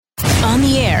On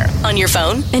the air, on your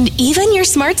phone, and even your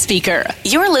smart speaker.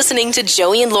 You're listening to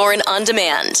Joey and Lauren On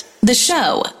Demand. The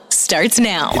show starts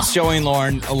now. It's Joey and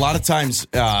Lauren. A lot of times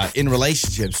in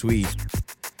relationships,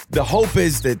 the hope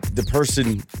is that the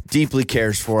person deeply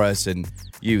cares for us and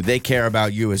they care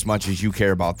about you as much as you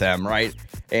care about them, right?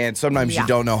 And sometimes you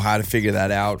don't know how to figure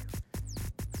that out.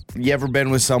 You ever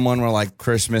been with someone where like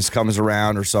Christmas comes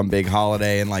around or some big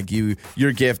holiday and like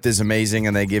your gift is amazing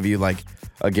and they give you like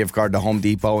a gift card to Home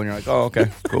Depot and you're like, oh,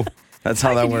 okay, cool. That's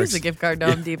how that works. Use a gift card to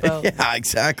Home Depot. Yeah,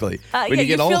 exactly. When you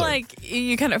get older.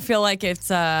 you kind of feel like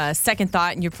it's a second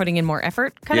thought and you're putting in more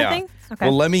effort kind of thing? Okay.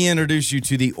 Well, let me introduce you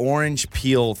to the orange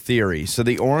peel theory. So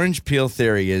the orange peel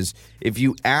theory is if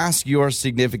you ask your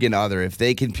significant other if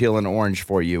they can peel an orange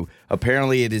for you,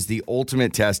 apparently it is the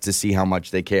ultimate test to see how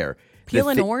much they care. Peel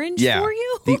an orange for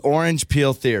you? The orange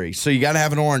peel theory. So you got to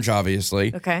have an orange,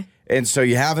 obviously. Okay. And so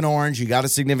you have an orange, you got a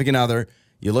significant other,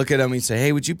 you look at them and you say,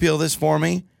 hey, would you peel this for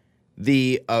me?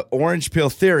 The orange peel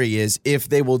theory is if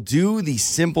they will do the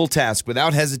simple task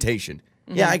without hesitation,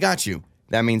 yeah, I got you.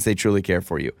 That means they truly care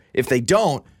for you. If they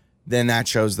don't, then that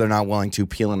shows they're not willing to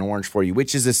peel an orange for you,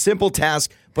 which is a simple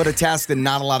task, but a task that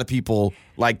not a lot of people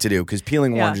like to do because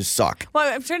peeling oranges suck.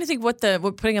 Well, I'm trying to think what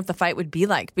putting up the fight would be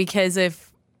like because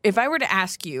if I were to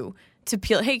ask you to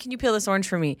peel, hey, can you peel this orange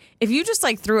for me? If you just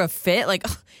like threw a fit, like,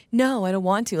 oh, no, I don't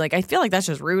want to. Like, I feel like that's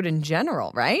just rude in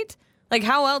general, right? Like,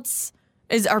 how else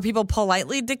are people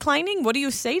politely declining? What do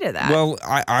you say to that? Well,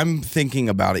 I'm thinking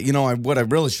about it. You know, what I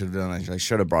really should have done is I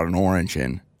should have brought an orange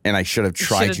in, and I should have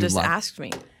tried to. You should have just asked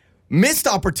me. Missed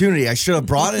opportunity. I should have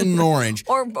brought in an orange.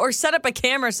 or set up a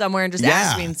camera somewhere and just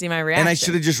ask me and see my reaction. And I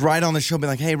should have just right on the show been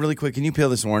like, hey, really quick, can you peel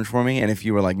this orange for me? And if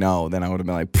you were like, no, then I would have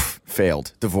been like,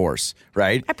 failed, divorce,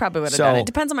 right? I probably would have done it.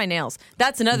 Depends on my nails.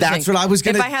 That's another thing. That's what I was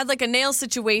going to... If I had like a nail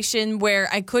situation where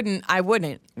I couldn't, I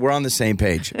wouldn't. We're on the same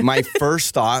page. My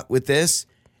first thought with this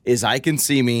is I can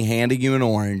see me handing you an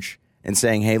orange and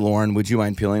saying, hey, Lauren, would you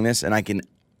mind peeling this? And I can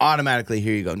automatically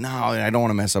hear you go, no, I don't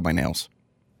want to mess up my nails.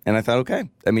 And I thought, okay,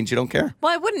 that means you don't care.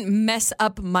 Well, I wouldn't mess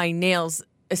up my nails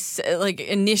like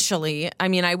initially. I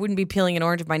mean, I wouldn't be peeling an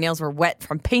orange if my nails were wet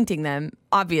from painting them,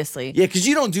 obviously. Yeah, because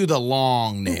you don't do the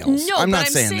long nails. No, I'm but not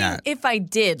saying that. If I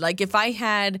did, like if I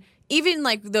had even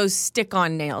like those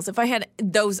stick-on nails, if I had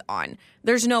those on,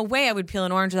 there's no way I would peel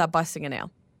an orange without busting a nail.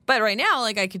 But right now,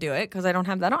 like I could do it because I don't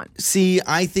have that on. See,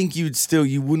 I think you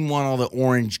wouldn't want all the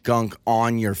orange gunk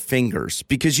on your fingers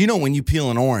because you know when you peel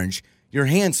an orange, your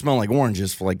hands smell like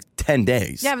oranges for like 10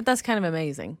 days. Yeah, but that's kind of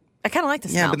amazing. I kind of like the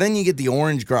smell. Yeah, but then you get the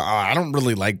orange. I don't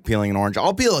really like peeling an orange.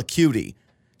 I'll peel a cutie.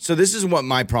 So this is what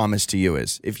my promise to you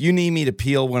is. If you need me to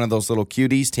peel one of those little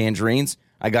cuties, tangerines,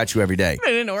 I got you every day.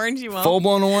 But an orange you won't.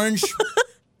 Full-blown orange?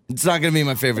 It's not going to be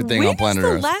my favorite thing on planet Earth.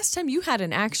 When was the last time you had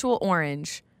an actual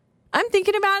orange? I'm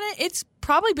thinking about it. It's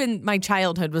probably been my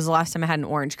childhood was the last time I had an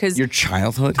orange. Your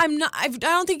childhood? I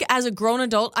don't think as a grown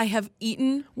adult I have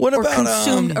eaten or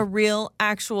consumed a real,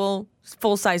 actual,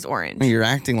 full-size orange. You're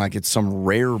acting like it's some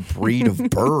rare breed of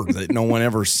bird that no one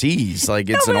ever sees. Like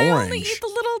it's an orange. I only eat the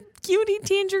little cutie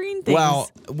tangerine things.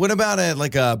 Well, what about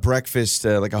a breakfast,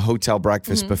 like a hotel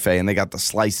breakfast buffet, and they got the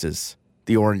slices?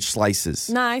 The orange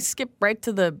slices. Nah, I skip right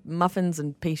to the muffins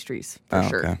and pastries for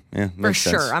sure. Okay. Yeah, for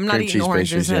sure. Sense. I'm not Cream eating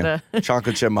oranges pastries, at a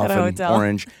chocolate chip muffin, hotel.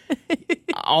 orange.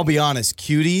 I'll be honest,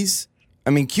 Cuties.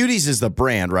 I mean, Cuties is the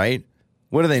brand, right?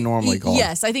 What do they normally call it?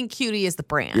 Yes, I think Cutie is the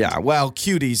brand. Yeah, well,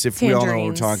 Cuties, if we all know what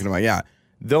we're talking about. Yeah,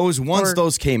 once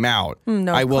those came out,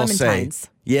 I will say,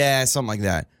 yeah, something like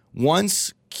that.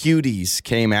 Once Cuties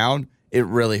came out, it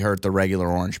really hurt the regular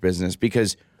orange business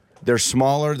because they're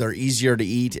smaller, they're easier to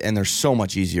eat, and they're so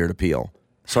much easier to peel.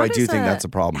 So I do think that's a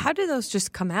problem. How did those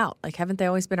just come out? Like, haven't they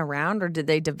always been around, or did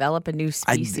they develop a new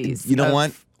species? You know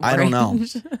what? I don't know.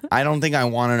 orange? I don't think I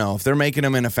want to know. If they're making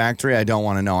them in a factory, I don't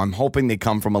want to know. I'm hoping they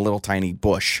come from a little tiny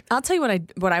bush. I'll tell you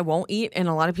what I won't eat, and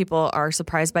a lot of people are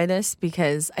surprised by this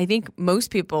because I think most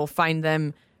people find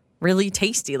them really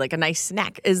tasty, like a nice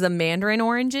snack, is the mandarin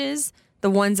oranges.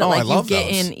 The ones that you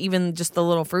get in even just the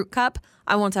little fruit cup.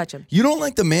 I won't touch them. You don't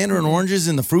like the mandarin oranges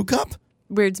in the fruit cup?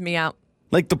 Weirds me out.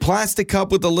 Like the plastic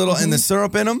cup with the little and the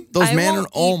syrup in them? Those mandarin,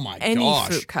 oh my any gosh.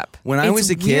 Fruit cup. When I was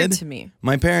a kid, to me.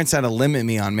 My parents had to limit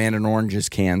me on mandarin oranges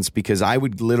cans because I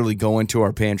would literally go into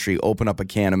our pantry, open up a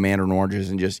can of mandarin oranges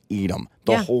and just eat them.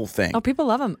 The whole thing. Oh, people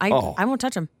love them. I won't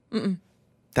touch them. Mm-mm.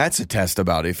 That's a test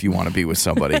about if you want to be with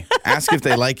somebody. Ask if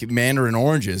they like mandarin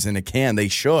oranges in a can. They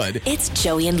should. It's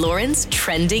Joey and Lauren's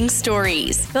Trending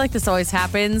Stories. I feel like this always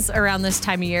happens around this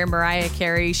time of year. Mariah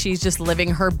Carey, she's just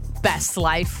living her best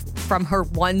life from her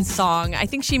one song. I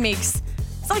think she makes,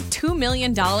 it's like $2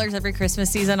 million every Christmas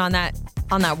season on that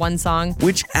one song.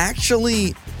 Which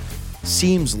actually,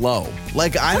 seems low.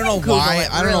 Like, I don't know Google why.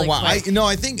 it I don't know really why. quick.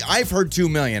 I think I've heard 2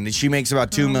 million. She makes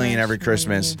about 2 million every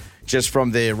Christmas just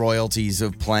from the royalties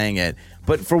of playing it.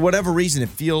 But for whatever reason, it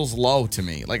feels low to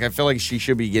me. Like, I feel like she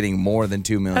should be getting more than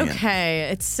 2 million. Okay,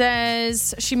 it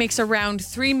says she makes around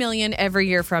 3 million every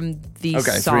year from the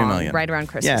song 3 million. right around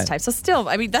Christmas Yeah. time. So still,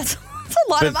 I mean, that's a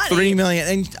lot of But money. 3 million,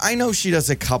 and I know she does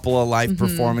a couple of live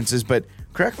performances, but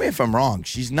correct me if I'm wrong,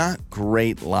 she's not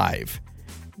great live.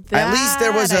 At least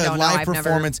there was a live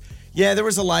performance. Yeah, there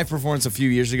was a live performance a few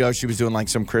years ago. She was doing like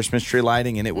some Christmas tree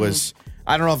lighting, and it was,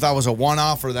 I don't know if that was a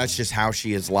one-off or that's just how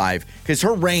she is live. Because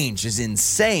her range is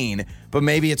insane, but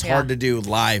maybe it's hard to do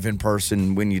live in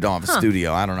person when you don't have a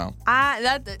studio. I don't know.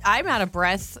 I'm out of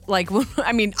breath. Like,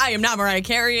 I mean, I am not Mariah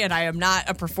Carey, and I am not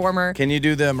a performer. Can you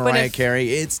do the Mariah Carey?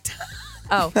 It's time.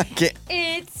 Oh. Okay.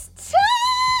 It's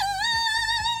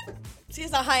time. See,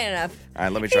 it's not high enough. All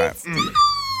right, let me try it.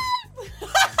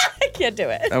 I can't do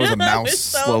it. That was a mouse It's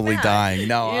so slowly bad. dying.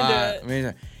 No, You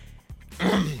do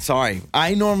it. sorry.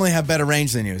 I normally have better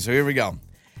range than you, so here we go.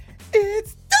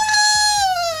 It's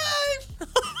time!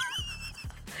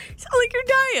 Sound like you're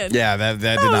dying. Yeah, that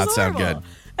did not was sound horrible. good.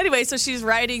 Anyway, so she's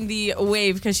riding the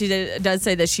wave because she does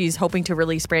say that she's hoping to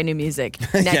release brand new music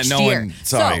next no year. one,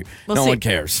 sorry, So, we'll no see. one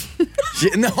cares.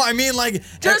 No, I mean like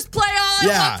Just play all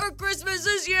Yeah. I want for Christmas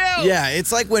is you. Yeah,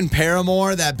 it's like when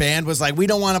Paramore, that band, was like, we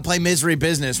don't want to play Misery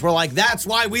Business. We're like, that's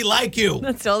why we like you.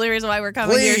 That's the only reason why we're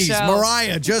coming to Please, your show.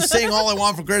 Mariah, just sing All I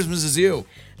Want for Christmas Is You.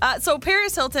 So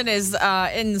Paris Hilton is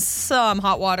in some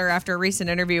hot water after a recent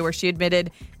interview where she admitted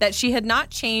that she had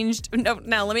not changed. No,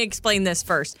 now, let me explain this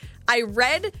first. I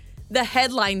read the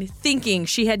headline thinking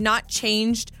she had not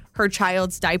changed her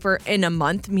child's diaper in a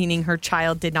month, meaning her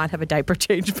child did not have a diaper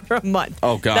change for a month.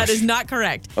 Oh, gosh. That is not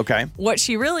correct. Okay. What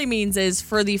she really means is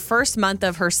for the first month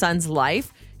of her son's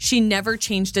life, she never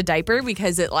changed a diaper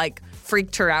because it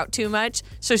freaked her out too much.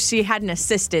 So she had an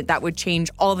assistant that would change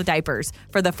all the diapers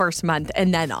for the first month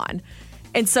and then on.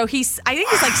 And so I think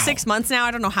he's like 6 months now.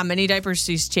 I don't know how many diapers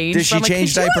she's changed. Does she but I'm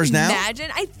change could you diapers now? Imagine?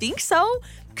 I think so.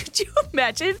 Could you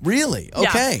imagine? Really?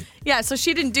 Okay. Yeah, so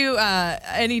she didn't do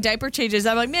any diaper changes.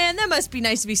 I'm like, man, that must be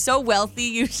nice to be so wealthy.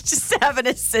 You just have an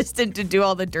assistant to do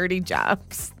all the dirty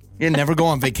jobs. You never go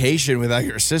on vacation without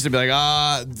your assistant. Be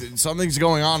like, something's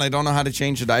going on. I don't know how to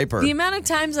change a diaper. The amount of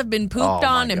times I've been pooped Oh, my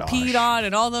on and gosh. peed on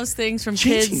and all those things from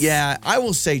kids. Yeah, I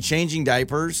will say changing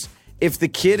diapers, if the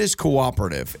kid is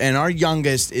cooperative, and our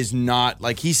youngest is not,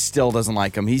 like, he still doesn't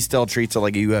like him. He still treats it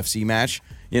like a UFC match.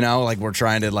 You know, like we're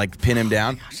trying to pin him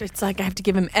down. Gosh, it's like I have to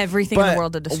give him everything in the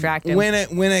world to distract him.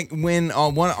 When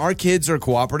our kids are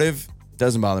cooperative,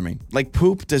 doesn't bother me. Like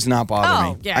poop does not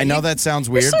bother me. Yeah, I know that sounds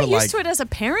weird, you're so but used to it as a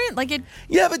parent,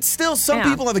 yeah, but still, some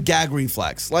people have a gag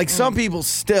reflex. Like some people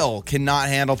still cannot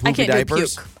handle I poopy can't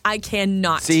diapers. do puke. I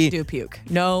cannot do puke.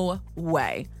 No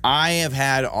way. I have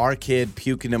had our kid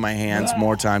puke into my hands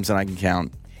more times than I can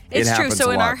count. It's it true. happens So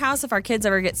a in lot. our house, if our kids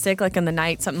ever get sick, like in the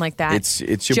night, something like that,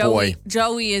 It's your boy.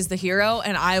 Joey is the hero,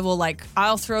 and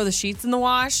I'll throw the sheets in the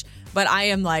wash, but I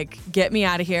am like, get me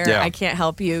out of here. Yeah. I can't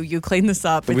help you. You clean this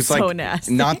up. It It's was so like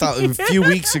nasty. a few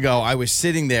weeks ago. I was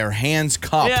sitting there, hands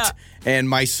cupped, Yeah. and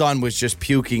my son was just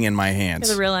puking in my hands.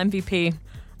 You're the real MVP.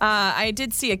 I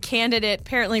did see a candidate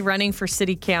apparently running for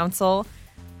city council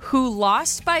who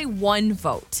lost by 1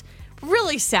 vote.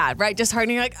 Really sad, right?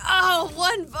 Disheartening. Like,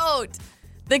 1 vote.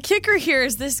 The kicker here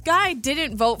is this guy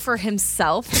didn't vote for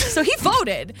himself. So he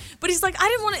voted, but he's like, I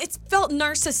didn't want to. It felt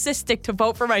narcissistic to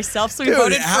vote for myself. So he Dude,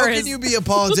 voted how for can his. you be a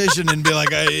politician and be like,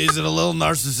 is it a little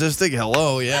narcissistic?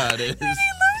 Hello, yeah, it is. He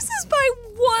loses by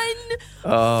 1 Oh,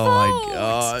 vote. my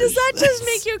gosh. Does that just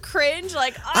make you cringe?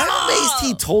 Like, I'm amazed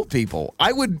he told people.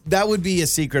 That would be a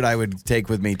secret I would take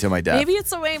with me to my death. Maybe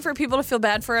it's a way for people to feel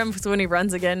bad for him when he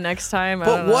runs again next time. I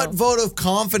But don't know. what vote of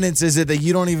confidence is it that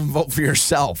you don't even vote for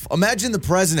yourself? Imagine the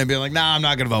president being like, nah, I'm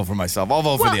not going to vote for myself. I'll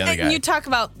vote for the other and guy. you talk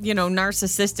about,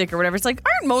 narcissistic or whatever. It's like,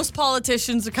 aren't most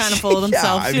politicians are kind of full of Yeah,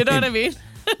 themselves? I You know mean- what I mean?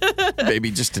 Maybe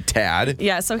just a tad.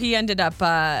 Yeah, so he ended up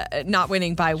not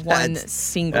winning by one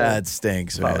single That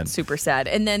stinks, vote. man. Super sad.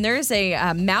 And then there's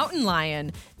a mountain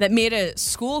lion that made a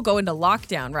school go into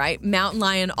lockdown, right? Mountain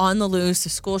lion on the loose. The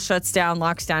school shuts down,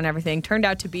 locks down everything. Turned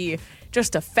out to be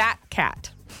just a fat cat.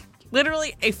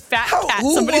 Literally a fat cat.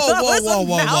 Somebody thought was a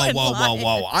mountain lion.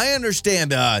 whoa. I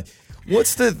understand.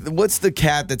 What's the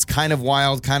cat that's kind of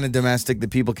wild, kind of domestic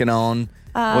that people can own?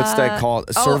 What's that called?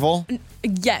 A serval?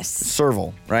 Yes.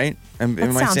 Serval, right? Am I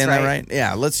sounds saying that right. right?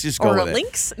 Yeah, let's just go Or with a it.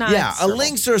 lynx? No, Yeah, it's a serval.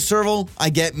 lynx or a serval, I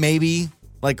get maybe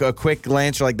like a quick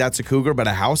glance or like that's a cougar, but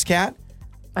a house cat?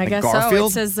 I guess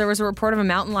Garfield? so. It says there was a report of a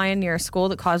mountain lion near a school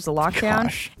that caused a lockdown.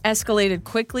 Gosh. Escalated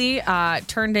quickly,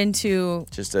 turned into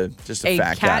Just a a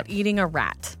fat cat eating a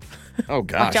rat. Oh,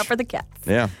 gosh. Watch out for the cats.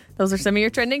 Yeah. Those are some of your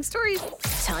trending stories.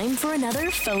 Time for another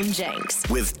Phone Jenks.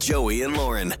 With Joey and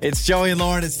Lauren. It's Joey and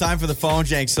Lauren. It's time for the Phone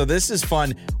Jenks. So this is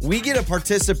fun. We get to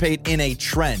participate in a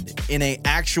trend, in a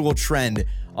actual trend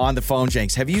on the Phone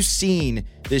Jenks. Have you seen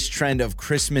this trend of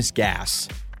Christmas gas?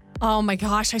 Oh my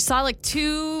gosh, I saw like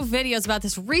 2 videos about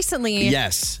this recently.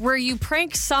 Yes. Where you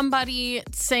prank somebody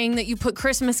saying that you put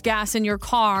Christmas gas in your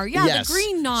car. Yeah, Yes. the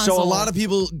green nozzle. So a lot of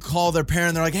people call their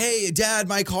parent. They're like, hey, Dad,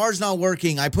 my car's not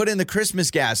working. I put in the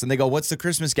Christmas gas. And they go, what's the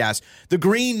Christmas gas? The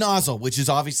green nozzle, which is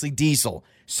obviously diesel.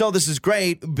 So this is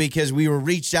great because we were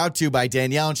reached out to by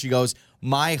Danielle, and she goes,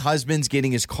 my husband's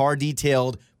getting his car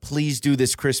detailed. Please do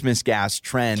this Christmas gas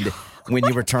trend when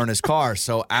you return his car.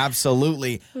 So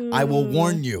absolutely, I will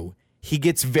warn you, he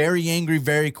gets very angry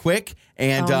very quick,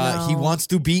 and he wants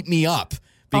to beat me up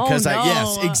because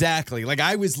yes, exactly. Like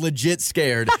I was legit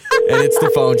scared, and it's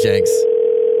the Phone Jenks.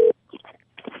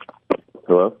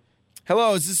 Hello?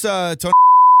 Hello, is this Tony?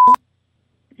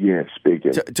 Yeah,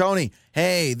 speaking. Tony,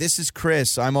 hey, this is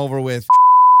Chris. I'm over with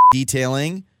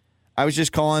detailing. I was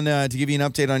just calling to give you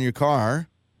an update on your car.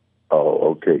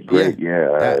 Oh, okay, great.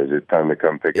 Yeah, is it time to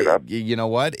come pick it up? You know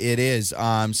what? It is.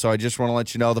 So I just want to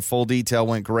let you know the full detail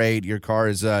went great. Your car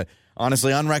is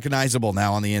honestly unrecognizable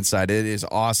now on the inside. It is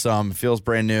awesome. Feels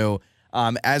brand new.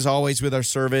 As always with our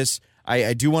service,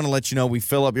 I do want to let you know we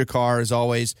fill up your car as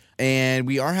always, and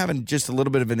we are having just a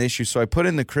little bit of an issue. So I put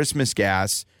in the Christmas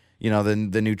gas,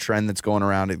 the new trend that's going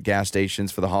around at gas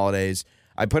stations for the holidays.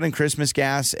 I put in Christmas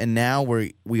gas, and now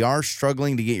we are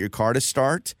struggling to get your car to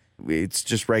start. It's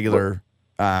just regular,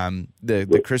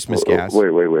 the Christmas gas.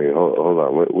 Wait. Hold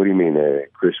on. What do you mean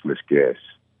Christmas gas?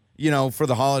 For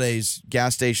the holidays,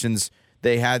 gas stations,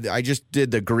 I just did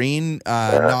the green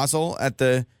nozzle at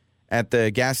the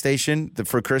gas station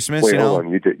for Christmas. Wait, hold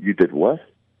on. You did what?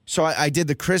 So I did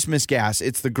the Christmas gas.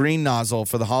 It's the green nozzle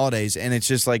for the holidays, and it's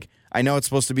just like, I know it's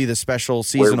supposed to be the special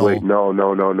seasonal. Wait. No.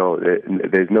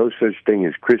 There's no such thing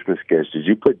as Christmas gas. Did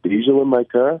you put diesel in my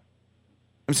car?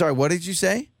 I'm sorry, what did you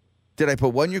say? Did I put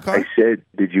what in your car? I said,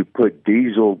 did you put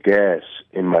diesel gas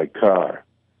in my car?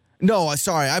 No,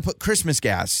 sorry. I put Christmas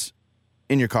gas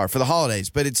in your car for the holidays,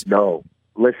 but it's... No.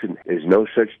 Listen, there's no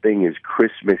such thing as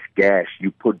Christmas gas.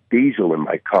 You put diesel in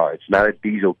my car. It's not a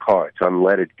diesel car. It's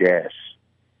unleaded gas.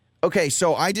 Okay,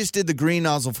 so I just did the green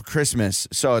nozzle for Christmas,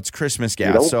 so it's Christmas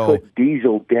gas. You don't put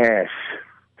diesel gas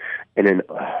in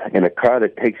a car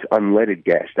that takes unleaded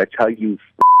gas. That's how you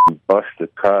bust a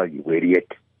car, you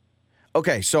idiot.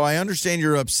 Okay, so I understand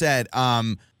you're upset.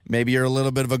 Maybe you're a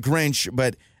little bit of a Grinch,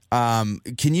 but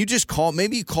can you just call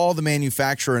the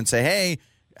manufacturer and say, hey,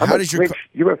 how does your...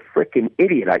 You're a freaking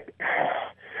idiot.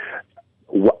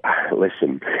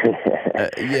 Listen.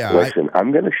 Listen,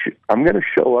 I'm gonna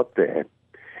show up there,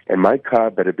 and my car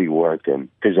better be working,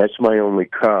 because that's my only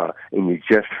car, and you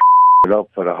just it up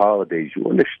for the holidays. You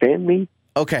understand me?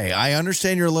 Okay, I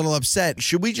understand you're a little upset.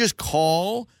 Should we just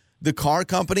call the car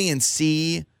company and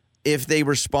see if they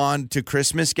respond to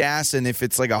Christmas gas, and if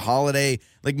it's like a holiday,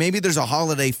 like maybe there's a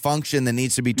holiday function that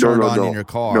needs to be turned on in your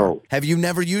car? No. Have you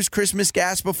never used Christmas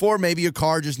gas before? Maybe your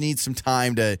car just needs some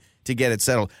time to get it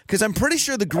settled. Because I'm pretty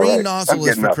sure the green nozzle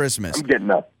is for Christmas. I'm getting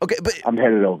up. Okay, but I'm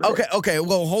headed over there. Okay.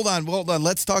 Well, hold on.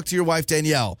 Let's talk to your wife,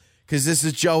 Danielle, because this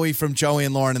is Joey from Joey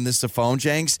and Lauren, and this is the Phone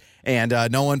Jenks, and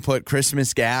no one put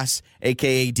Christmas gas,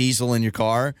 a.k.a. diesel, in your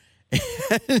car.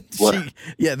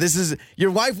 This is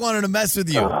your wife wanted to mess with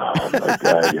you. Oh my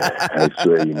God! I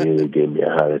swear you nearly gave me a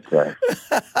heart attack.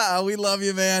 We love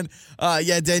you, man.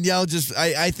 Danielle,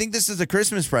 I think this is a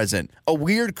Christmas present, a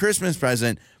weird Christmas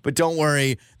present, but don't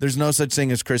worry, there's no such thing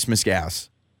as Christmas gas.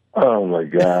 Oh my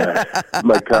God!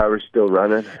 My car is still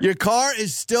running. Your car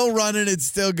is still running. It's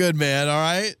still good, man. All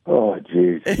right. Oh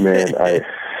jeez, man.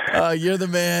 You're the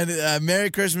man.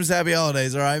 Merry Christmas, Happy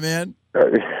Holidays. All right, man.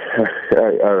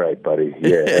 All right, buddy.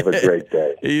 Yeah, have a great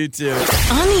day. You too.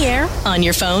 On the air, on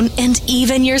your phone, and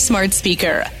even your smart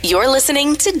speaker. You're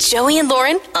listening to Joey and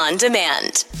Lauren on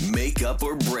demand. Make up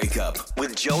or break up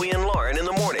with Joey and Lauren in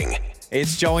the morning.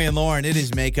 It's Joey and Lauren. It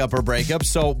is make up or break up.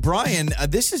 So, Brian,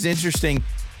 this is interesting.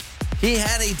 He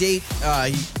had a date.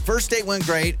 First date went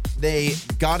great. They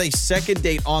got a second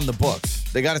date on the books.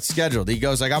 They got it scheduled. He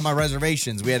goes, I got my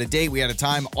reservations. We had a date. We had a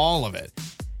time, all of it.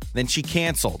 Then she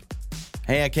canceled.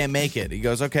 Hey, I can't make it. He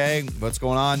goes, okay, what's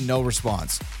going on? No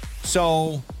response.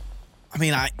 So, I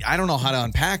mean, I don't know how to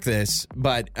unpack this,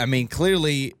 but, I mean,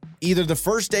 clearly, either the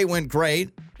first date went great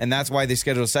and that's why they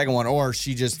scheduled a second one, or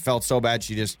she just felt so bad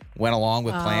she just went along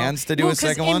with plans to do a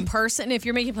second one. In person, if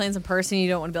you're making plans in person, you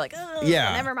don't want to be like, oh,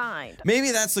 never mind.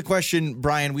 Maybe that's the question,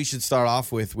 Brian, we should start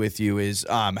off with you is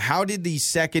how did the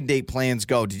second date plans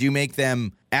go? Did you make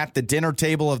them at the dinner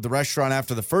table of the restaurant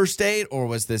after the first date, or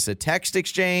was this a text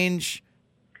exchange?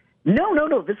 No.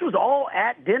 This was all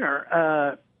at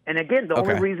dinner. And again, the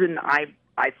only reason I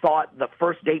thought the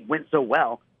first date went so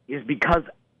well is because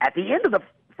at the end of the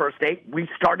first date, we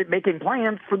started making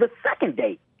plans for the second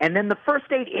date. And then the first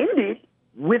date ended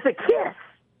with a kiss,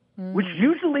 which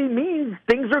usually means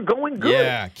things are going good.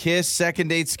 Yeah, kiss, second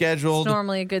date scheduled. It's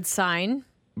normally a good sign.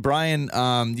 Brian,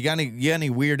 you got any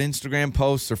weird Instagram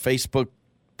posts or Facebook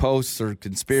posts or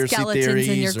conspiracy Skeletons theories?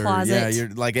 in your closet. Yeah, you're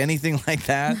like anything like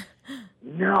that?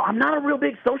 No, I'm not a real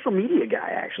big social media guy,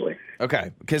 actually.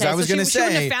 Okay, because I was going to say... She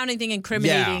wouldn't have found anything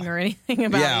incriminating or anything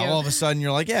about you. Yeah, all of a sudden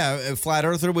you're like, a flat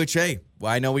earther, which, hey,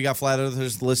 well, I know we got flat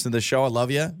earthers to listen to the show. I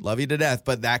love you to death,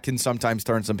 but that can sometimes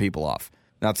turn some people off.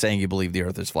 Not saying you believe the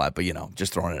earth is flat, but,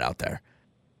 just throwing it out there.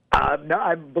 No,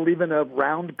 I believe in a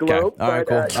round globe. Okay. All right,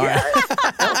 cool. All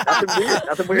right.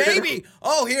 Nothing weird. Maybe.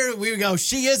 Oh, here we go.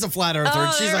 She is a flat earther.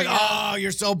 And she's like,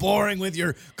 you're so boring with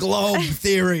your globe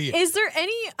theory. Is there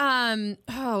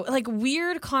any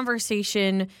weird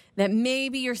conversation that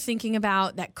maybe you're thinking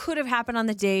about that could have happened on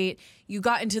the date? You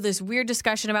got into this weird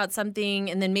discussion about something,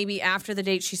 and then maybe after the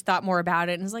date she's thought more about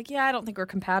it and is like, yeah, I don't think we're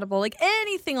compatible. Like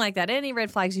anything like that. Any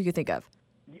red flags you could think of?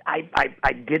 I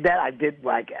did that. I did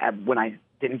when I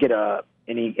didn't get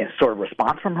any sort of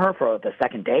response from her for the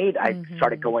second date. I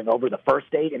started going over the first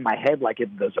date in my head like it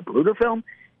was a Bruder film,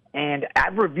 and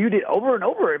I've reviewed it over and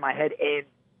over in my head, and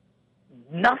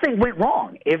nothing went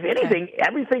wrong. If anything,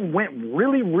 everything went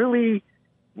really, really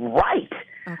right.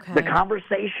 Okay. The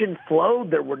conversation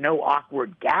flowed. There were no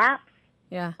awkward gaps.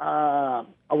 Yeah.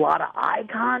 A lot of eye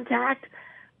contact.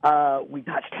 We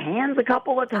touched hands a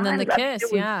couple of times. And then the kiss,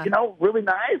 it was, really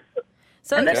nice.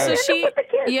 So and then she, with the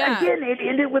kiss. yeah. Again, it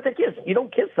ended with a kiss. You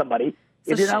don't kiss somebody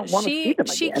if you don't want to see them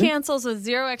again. She cancels with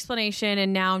zero explanation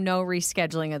and now no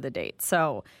rescheduling of the date.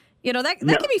 So, that can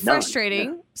be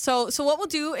frustrating. No. So what we'll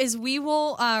do is we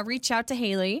will reach out to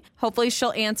Haley. Hopefully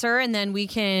she'll answer, and then we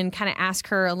can kind of ask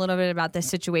her a little bit about this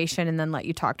situation and then let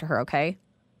you talk to her, okay?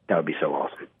 That would be so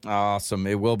awesome. Awesome.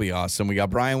 It will be awesome. We got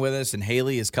Brian with us, and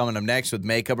Haley is coming up next with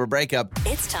Makeup or Breakup.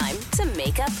 It's time to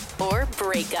make up or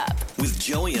break up. With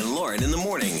Joey and Lauren in the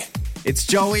morning. It's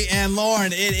Joey and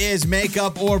Lauren. It is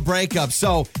Makeup or Breakup.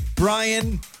 So,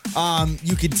 Brian,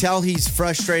 you can tell he's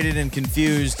frustrated and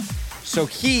confused. So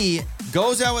he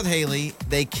goes out with Haley.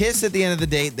 They kiss at the end of the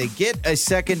date. They get a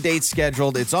second date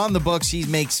scheduled. It's on the books. He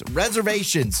makes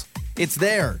reservations. It's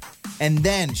there. And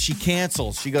then she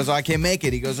cancels. She goes, I can't make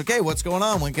it. He goes, okay, what's going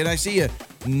on? When can I see you?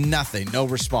 Nothing. No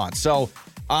response. So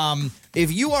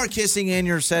if you are kissing and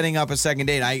you're setting up a second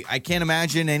date, I can't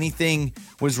imagine anything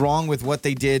was wrong with what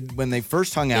they did when they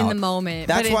first hung out. In the moment.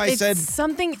 That's why I said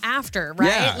something after, right?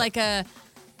 Yeah. Like a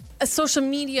social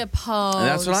media post.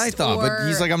 That's what I thought. But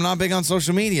he's like, I'm not big on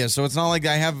social media, so it's not like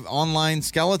I have online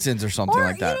skeletons or something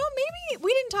like that. Maybe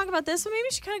we didn't talk about this, but maybe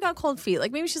she kind of got cold feet.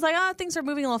 Like maybe she's like, things are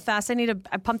moving a little fast. I need to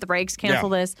pump the brakes, cancel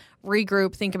this,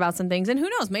 regroup, think about some things. And who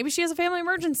knows? Maybe she has a family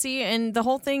emergency and the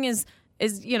whole thing is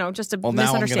just a well,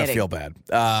 now I'm going misunderstanding. to feel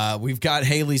bad. We've got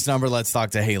Haley's number. Let's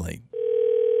talk to Haley.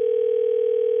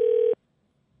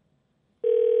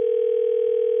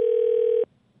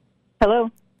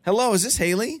 Hello, is this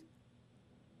Haley?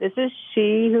 This is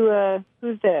she.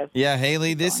 Who's this? Yeah,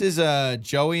 Haley, this is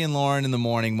Joey and Lauren in the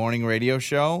morning radio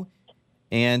show.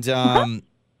 And,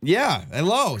 yeah,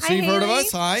 hello. So Hi, you've heard of Haley.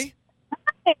 us? Hi.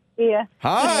 Yeah.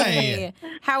 Hi. Hey,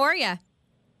 how are you?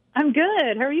 I'm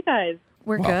good. How are you guys?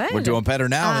 We're Well, good. we're doing better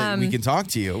now that we can talk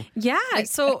to you. Yeah.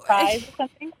 So Surprise or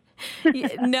something?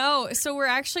 no. So we're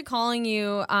actually calling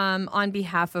you on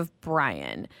behalf of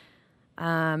Brian.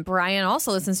 Brian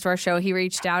also listens to our show. He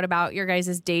reached out about your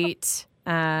guys' date.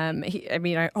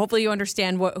 Hopefully you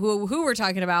understand who we're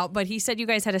talking about, but he said you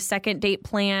guys had a second date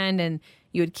planned and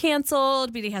you had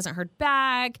canceled, but he hasn't heard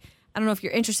back. I don't know if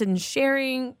you're interested in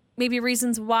sharing maybe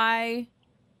reasons why.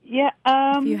 Yeah.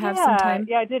 If you have some time.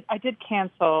 Yeah, I did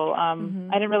cancel. I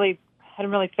didn't really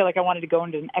feel like I wanted to go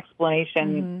into an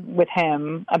explanation with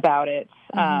him about it.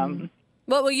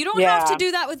 Well, you don't have to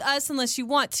do that with us unless you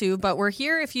want to, but we're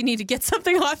here if you need to get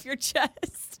something off your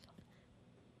chest.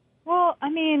 Well, I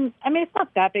mean, it's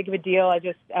not that big of a deal. I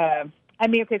just,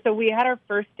 okay, so we had our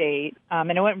first date,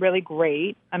 and it went really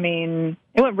great. I mean,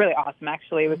 it went really awesome,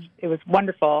 actually. It was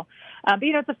wonderful. But,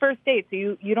 it's a first date, so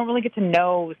you don't really get to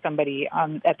know somebody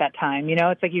at that time.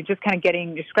 It's like you're just kind of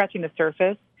you're scratching the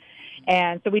surface.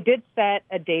 And so we did set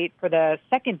a date for the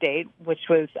second date, which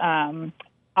was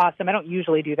awesome. I don't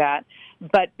usually do that.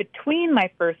 But between the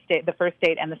first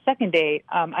date and the second date,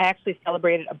 I actually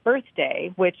celebrated a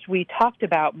birthday, which we talked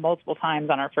about multiple times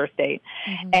on our first date.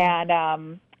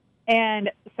 Mm-hmm. And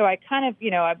so I kind of,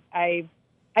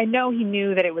 I know he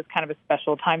knew that it was kind of a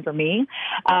special time for me.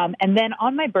 And then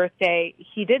on my birthday,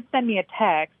 he did send me a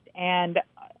text, and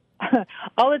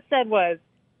all it said was,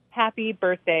 happy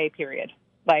birthday, period.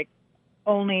 Like,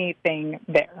 only thing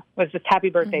there was just happy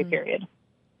birthday, period.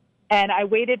 And I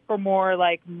waited for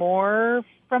more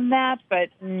from that, but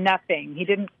nothing. He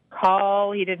didn't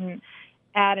call. He didn't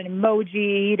add an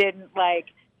emoji. He didn't,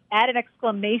 add an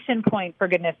exclamation point, for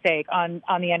goodness sake, on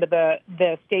the end of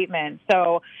the statement.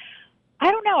 So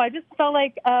I don't know. I just felt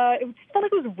like it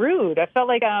was rude. I felt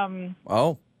like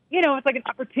it's like an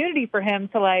opportunity for him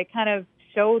to kind of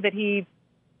show that he,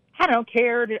 I don't know,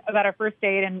 cared about our first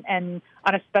date and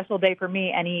on a special day for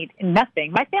me, and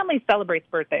nothing. My family celebrates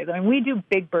birthdays. I mean, we do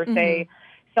big birthday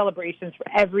celebrations for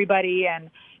everybody, and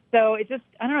so it just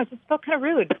felt kind of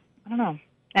rude. I don't know,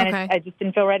 and I just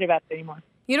didn't feel right about it anymore.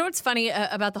 You know what's funny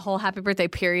about the whole happy birthday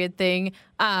period thing?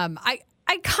 I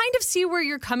kind of see where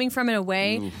you're coming from in a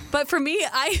way, but for me,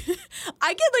 I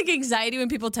get anxiety when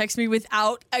people text me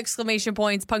without exclamation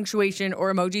points, punctuation,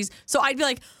 or emojis. So I'd be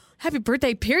like, happy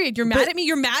birthday, period. You're mad at me?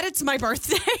 You're mad it's my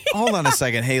birthday? Hold on a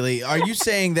second, Haley. Are you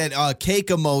saying that cake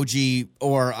emoji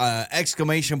or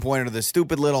exclamation point or the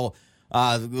stupid little,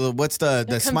 what's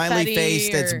the smiley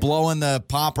face that's blowing the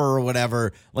popper or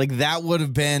whatever, that would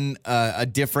have been a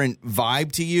different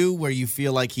vibe to you where you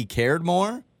feel like he cared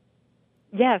more?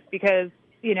 Yes, because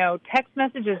text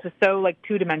messages is so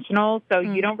two-dimensional, so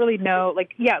you don't really know.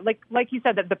 Like you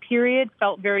said, that the period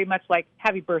felt very much like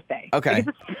happy birthday. Okay.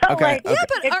 Yeah,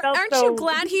 but aren't you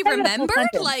glad he remembered?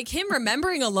 Him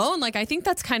remembering alone, I think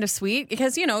that's kind of sweet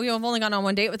because you've only gone on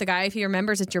one date with a guy. If he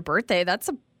remembers it's your birthday, that's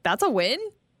a win.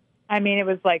 I mean, it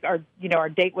was our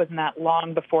date wasn't that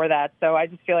long before that, so I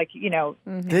just feel like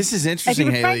This is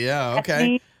interesting, Haley. Yeah.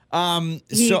 Okay.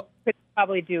 He could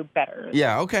probably do better.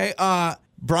 Yeah. Okay.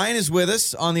 Brian is with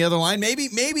us on the other line. Maybe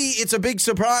it's a big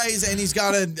surprise, and he's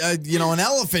got an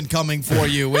elephant coming for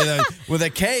you with a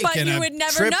cake. But and you a would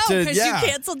never trip know because you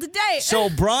canceled the date. So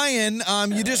Brian,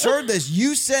 you just heard this.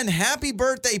 You send happy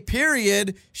birthday,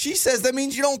 period. She says that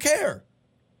means you don't care.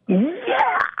 Yeah,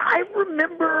 I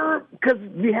remember because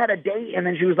we had a date, and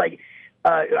then she was like,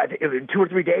 I think it was 2 or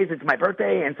 3 days. It's my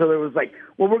birthday, and so there was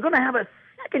we're going to have a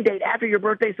second date after your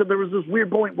birthday. So there was this weird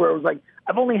point where it was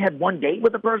I've only had one date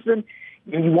with a person.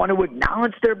 You want to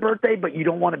acknowledge their birthday, but you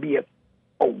don't want to be a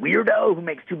weirdo who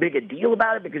makes too big a deal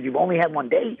about it because you've only had one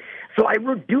date. So I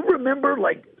do remember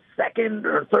second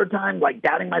or third time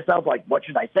doubting myself, what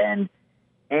should I send?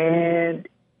 And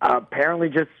apparently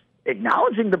just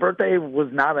acknowledging the birthday was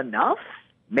not enough.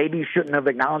 Maybe you shouldn't have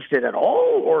acknowledged it at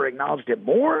all or acknowledged it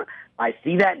more. I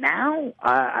see that now.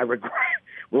 I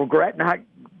regret not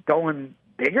going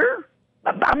bigger.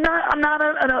 I'm not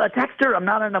a texter. I'm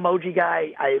not an emoji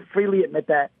guy. I freely admit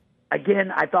that.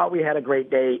 Again, I thought we had a great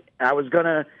date. I was going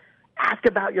to ask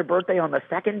about your birthday on the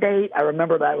second date. I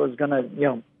remember that I was going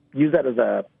to, use that as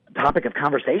a topic of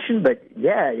conversation. But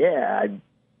yeah,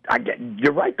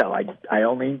 you're right though. I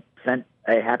only sent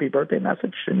a happy birthday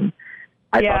message, and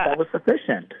I thought that was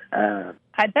sufficient.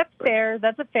 That's fair.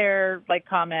 That's a fair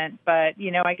comment. But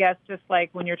I guess just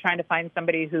when you're trying to find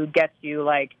somebody who gets you,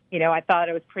 I thought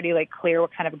it was pretty clear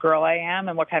what kind of girl I am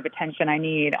and what kind of attention I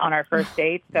need on our first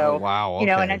date. So wow,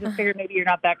 okay. And I just figured maybe you're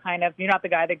not the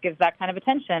guy that gives that kind of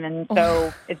attention, and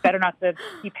so it's better not to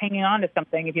keep hanging on to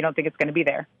something if you don't think it's going to be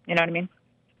there. You know what I mean?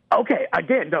 Okay, I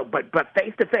did. No, but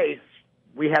face to face,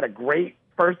 we had a great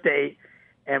first date,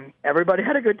 and everybody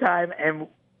had a good time, and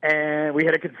we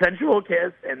had a consensual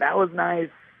kiss, and that was nice.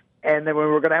 And then we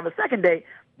were going to have a second date,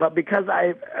 but because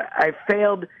I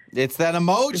failed. It's that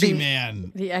emoji,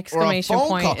 man. The exclamation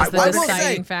point is the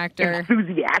deciding factor.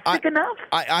 Enthusiastic enough?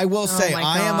 I will say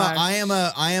I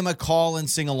am a call and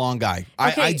sing along guy.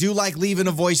 Okay. I do like leaving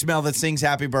a voicemail that sings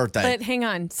happy birthday. But hang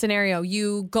on, scenario.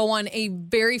 You go on a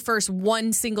very first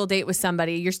one single date with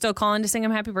somebody. You're still calling to sing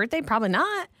them happy birthday? Probably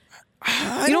not.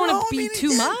 You don't want to be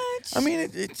too much. I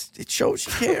mean, it shows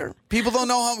you care. People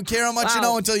don't care how much you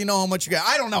know until you know how much you care.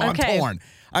 I don't know. Okay.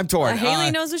 I'm torn.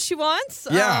 Haley knows what she wants.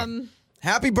 Yeah.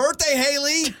 Happy birthday,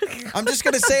 Haley. I'm just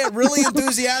going to say it really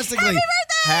enthusiastically.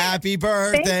 Happy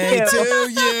birthday to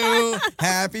you.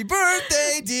 Happy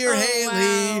birthday, dear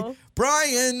Haley. Wow.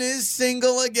 Brian is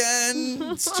single again.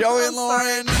 It's Joey and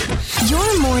Lauren.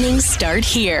 Your mornings start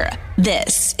here.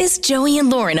 This is Joey and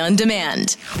Lauren on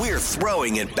demand. We're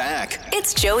throwing it back.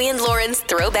 It's Joey and Lauren's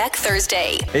Throwback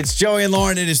Thursday. It's Joey and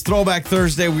Lauren. It is Throwback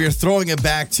Thursday. We are throwing it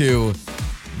back to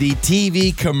the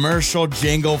TV commercial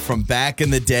jingle from back in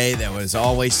the day that was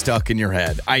always stuck in your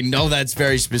head. I know that's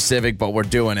very specific, but we're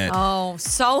doing it. Oh,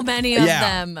 so many of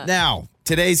them. Now,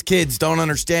 today's kids don't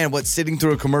understand what sitting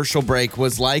through a commercial break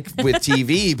was like with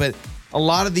TV, but a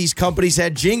lot of these companies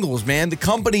had jingles, man. The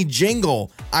company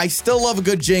jingle, I still love a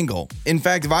good jingle. In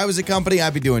fact, if I was a company,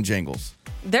 I'd be doing jingles.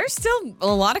 There's still a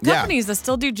lot of companies that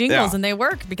still do jingles, and they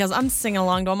work because I'm singing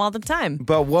along to them all the time.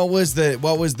 But what was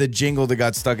the jingle that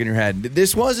got stuck in your head?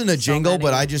 This wasn't a jingle,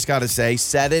 but I just got to say,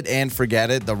 Set It and Forget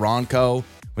It, the Ronco.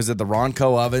 Was it the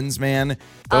Ronco ovens, man?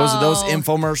 Those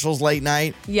infomercials late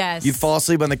night? Yes. You'd fall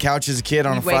asleep on the couch as a kid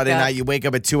on a Friday night. You wake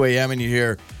up at 2 a.m. and you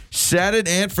hear, Set It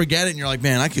and Forget It. And you're like,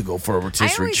 man, I could go for a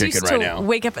rotisserie chicken right now. I always used to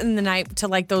wake up in the night to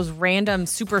like those random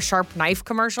super sharp knife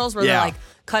commercials where they're like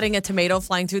cutting a tomato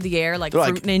flying through the air like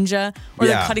Fruit Ninja, or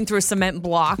they're cutting through a cement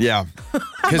block. Yeah.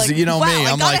 Because like, you know me,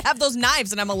 I'm like, gotta have those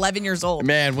knives and I'm 11 years old.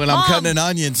 Man, when I'm cutting an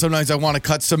onion, sometimes I want to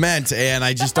cut cement and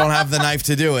I just don't have the knife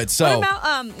to do it. So what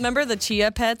about remember the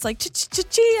chia pets, like chia?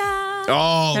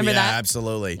 Oh, remember that?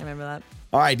 Absolutely. I remember that.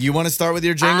 All right, do you want to start with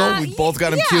your jingle? We both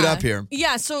got them queued up here.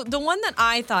 Yeah, so the one that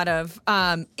I thought of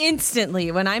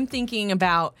instantly when I'm thinking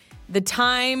about the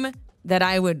time that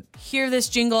I would hear this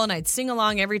jingle and I'd sing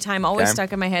along every time, always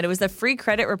stuck in my head. It was the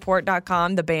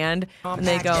freecreditreport.com, the band, and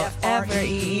they go,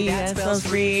 F-R-E, that spells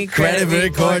free.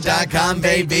 Creditreport.com,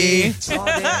 baby.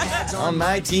 On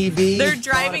my TV. They're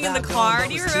driving in the car.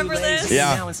 Do you remember this?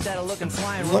 Yeah. Looking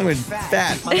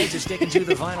fat. My legs are sticking to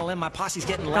the vinyl and my posse's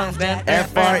getting laughed at.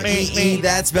 F-R-E-E,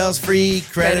 that spells free.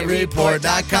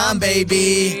 Creditreport.com,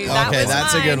 baby. Okay,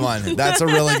 that's a good one. That's a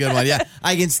really good one. Yeah,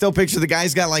 I can still picture the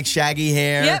guy's got like shaggy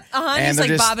hair. Yep, and he's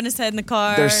like bobbing his head in the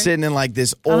car. They're sitting in like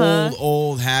this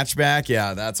old hatchback.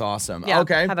 Yeah, that's awesome. Yeah.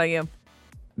 Okay. How about you?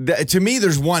 To me,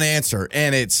 there's one answer,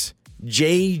 and it's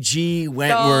J.G.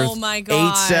 Wentworth. Oh my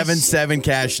gosh. 877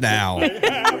 cash now.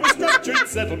 Structured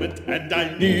settlement, and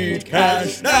I need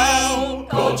cash now.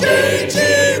 Call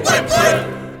J.G. Wentworth.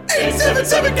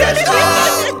 877 cash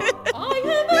now.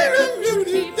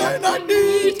 And I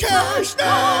need cash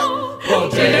now. Call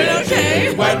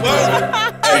J.G.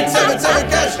 Wentworth. 877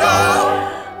 cash now.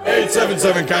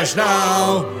 877 cash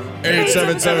now.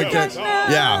 877 cash.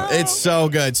 Yeah, it's so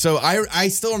good. So I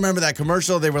still remember that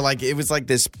commercial. They were like, it was like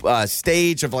this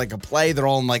stage of like a play. They're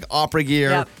all in like opera gear.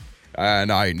 Yep.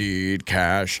 And I need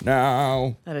cash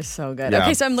now. That is so good. Yeah.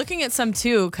 Okay, so I'm looking at some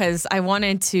too because I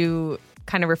wanted to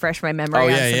kind of refresh my memory. Oh,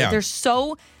 on yeah, some. yeah. There's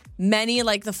so many,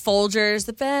 like the Folgers,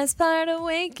 the best part of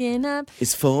waking up.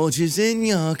 It's Folgers in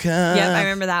your cup. Yep, I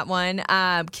remember that one.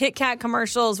 Kit Kat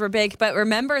commercials were big, but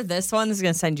remember this one? This is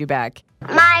going to send you back.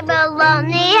 My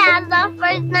baloney has a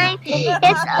first name.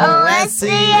 It's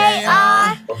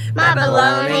O-S-C-A-R. My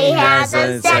baloney has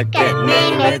a second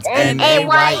name. It's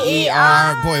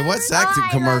N-A-Y-E-R. Boy, what's that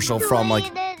commercial from?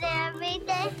 Like,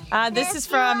 this is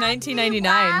from 1999.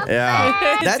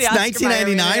 yeah, It's that's the Oscar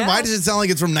 1999. Mayer, yeah. Why does it sound like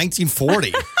it's from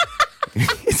 1940?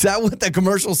 Is that what the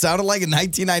commercial sounded like in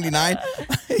 1999?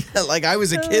 Like I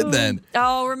was a kid then.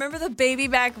 Oh, remember the baby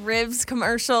back ribs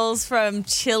commercials from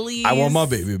Chili's? I want my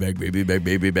baby back, baby back,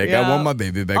 baby back. Yeah. I want my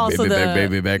baby back, Also baby the back,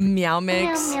 baby back. Meow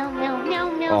Mix.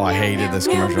 Oh, I hated this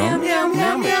commercial.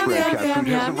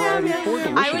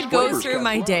 I would go through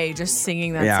my day just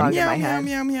singing that song in my head.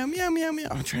 Meow, meow, meow, meow, meow.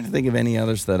 I'm trying to think of any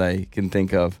others that I can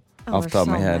think of off the top of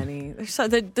my head. Many. There's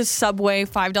the Subway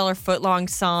 $5 footlong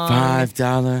song.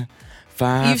 $5.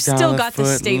 You've still got the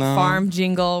foot State long. Farm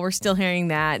jingle. We're still hearing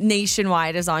that.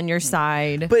 Nationwide is on your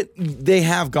side. But they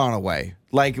have gone away.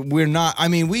 Like, we're not, I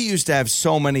mean, we used to have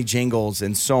so many jingles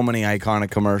and so many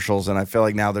iconic commercials, and I feel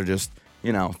like now they're just,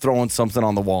 you know, throwing something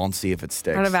on the wall and see if it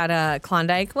sticks. What about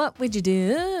Klondike? What would you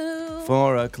do?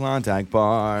 For a Klondike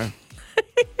bar.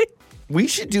 We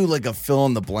should do like a fill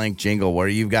in the blank jingle where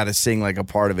you've got to sing like a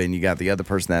part of it and you got the other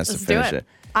person that has Let's to finish do it.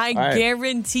 I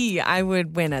guarantee I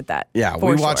would win at that. Yeah,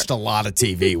 for we sure. watched a lot of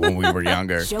TV when we were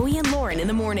younger. Joey and Lauren in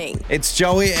the morning. It's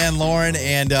Joey and Lauren,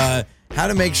 and how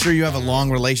to make sure you have a long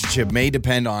relationship may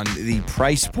depend on the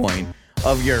price point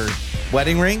of your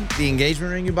wedding ring, the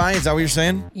engagement ring you buy. Is that what you're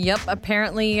saying? Yep.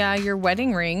 Apparently, your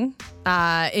wedding ring.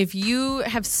 If you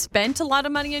have spent a lot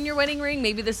of money on your wedding ring,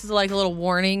 maybe this is like a little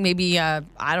warning. Maybe, I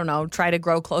don't know, try to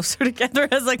grow closer together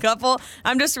as a couple.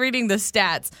 I'm just reading the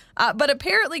stats. But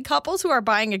apparently, couples who are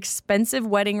buying expensive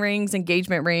wedding rings,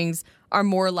 engagement rings, are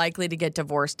more likely to get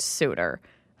divorced sooner.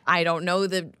 I don't know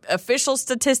the official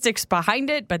statistics behind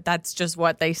it, but that's just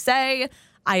what they say.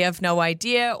 I have no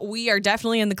idea. We are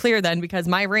definitely in the clear then because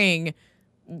my ring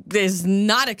is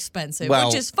not expensive,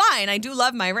 which is fine. I do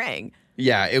love my ring.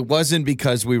 Yeah, it wasn't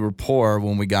because we were poor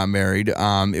when we got married.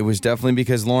 It was definitely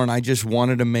because, Lauren, I just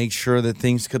wanted to make sure that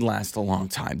things could last a long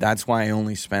time. That's why I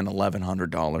only spent $1,100 on your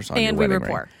wedding ring. And we were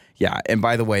poor. Yeah, and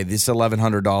by the way, this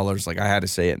 $1,100, like I had to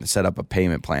say it and set up a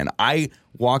payment plan. I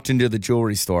walked into the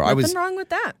jewelry store. Nothing wrong with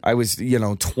that. I was,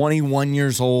 21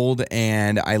 years old,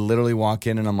 and I literally walk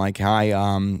in and I'm like, hi,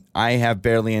 I have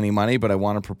barely any money, but I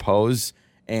want to propose.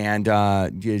 And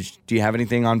do you have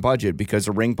anything on budget? Because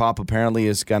a ring pop apparently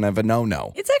is kind of a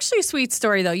no-no. It's actually a sweet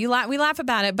story, though. We laugh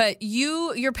about it, but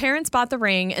your parents bought the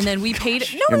ring, and then we paid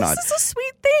it. No, this is a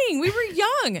sweet thing. We were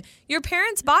young. Your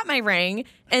parents bought my ring,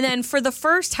 and then for the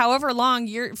first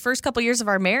first couple years of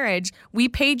our marriage, we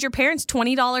paid your parents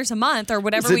 $20 a month or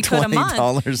whatever we could a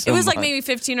month. It was like maybe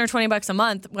 $15 or $20 a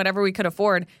month, whatever we could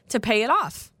afford to pay it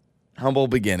off. Humble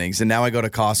beginnings. And now I go to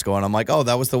Costco, and I'm like, oh,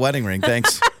 that was the wedding ring.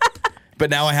 Thanks. But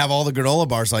now I have all the granola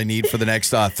bars I need for the next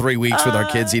 3 weeks with our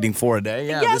kids eating 4 a day.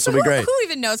 Yeah, this will be great. Who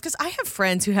even knows? Because I have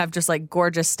friends who have just like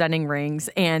gorgeous, stunning rings,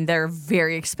 and they're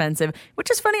very expensive, which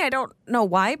is funny. I don't know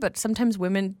why, but sometimes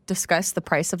women discuss the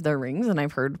price of their rings, and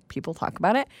I've heard people talk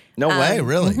about it. No way,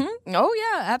 really? Mm-hmm.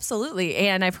 Oh, yeah, absolutely.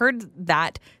 And I've heard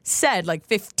that said, like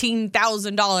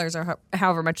 $15,000 or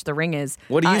however much the ring is.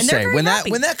 What do you say? When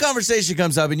that conversation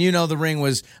comes up and the ring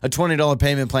was a $20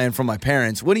 payment plan from my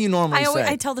parents, what do you normally say?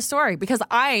 I tell the story because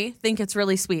I think it's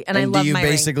really sweet, and I love my ring. Do you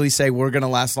basically say we're going to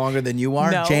last longer than you are,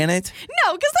 Janet?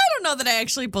 No, because I don't know that I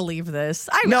actually believe this.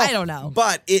 I don't know.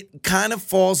 But it kind of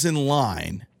falls in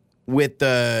line with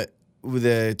the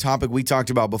topic we talked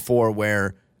about before,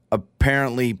 where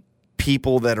apparently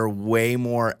people that are way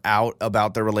more out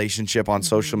about their relationship on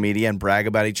social media and brag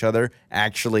about each other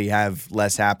actually have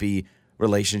less happy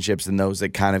relationships than those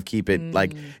that kind of keep it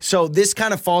like. So this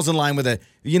kind of falls in line with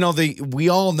we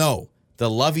all know the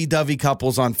lovey-dovey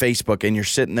couples on Facebook, and you're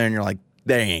sitting there and you're like,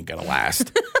 they ain't gonna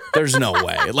last. There's no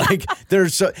way. Like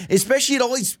especially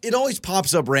it always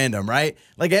pops up random, right?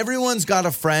 Like everyone's got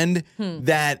a friend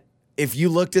that if you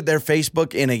looked at their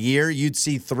Facebook in a year, you'd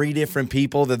see 3 different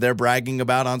people that they're bragging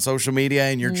about on social media,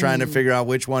 and you're trying to figure out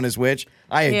which one is which.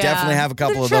 I definitely have a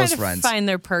couple of those friends. Find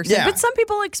their person. Yeah. But some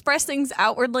people express things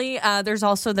outwardly. There's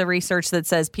also the research that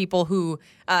says people who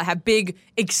have big,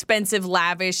 expensive,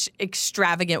 lavish,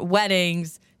 extravagant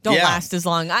weddings don't last as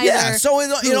long either. Yeah, so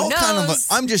it all kind of,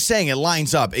 I'm just saying it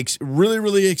lines up. Really,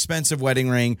 really expensive wedding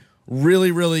ring,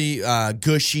 really, really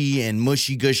gushy and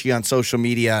mushy-gushy on social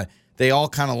media. They all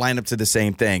kind of line up to the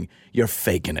same thing. You're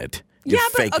faking it.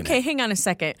 Hang on a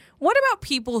second. What about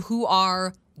people who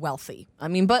are wealthy? I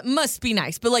mean, but must be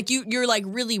nice. But like you're like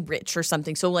really rich or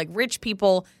something. So like rich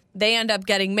people, they end up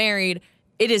getting married.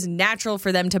 It is natural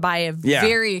for them to buy a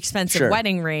very expensive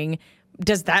wedding ring.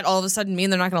 Does that all of a sudden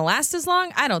mean they're not going to last as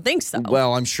long? I don't think so.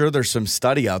 Well, I'm sure there's some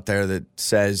study out there that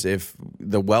says if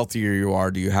the wealthier you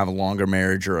are, do you have a longer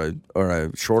marriage or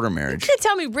a shorter marriage? You can't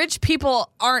tell me rich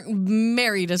people aren't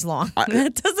married as long.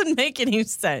 That doesn't make any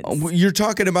sense. You're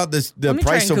talking about the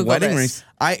price of wedding rings.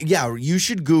 You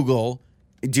should Google,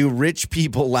 do rich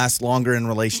people last longer in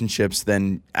relationships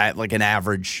than at like an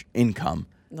average income?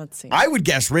 Let's see. I would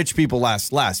guess rich people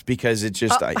last less because it's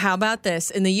just... how about this?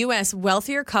 In the U.S.,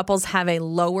 wealthier couples have a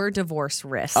lower divorce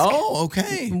risk. Oh,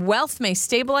 okay. Wealth may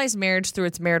stabilize marriage through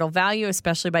its marital value,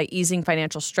 especially by easing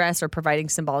financial stress or providing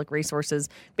symbolic resources.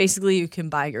 Basically, you can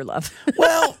buy your love.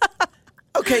 Well...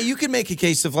 Okay, you can make a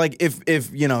case of like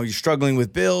if you're struggling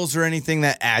with bills or anything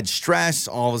that adds stress,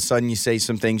 all of a sudden you say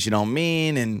some things you don't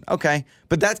mean, and okay.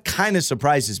 But that kind of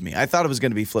surprises me. I thought it was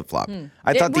going to be flip-flop.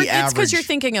 I thought the average... It's because you're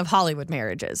thinking of Hollywood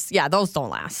marriages. Yeah, those don't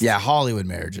last. Yeah, Hollywood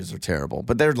marriages are terrible,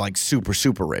 but they're like super,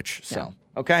 super rich. So,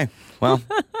 okay. Well,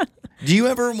 do you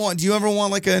ever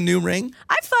want like a new ring?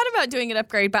 I've thought about doing an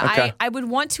upgrade, but okay. I would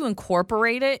want to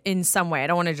incorporate it in some way. I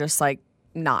don't want to just like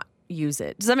not use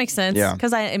it. Does that make sense? Yeah.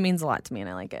 Because it means a lot to me and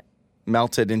I like it.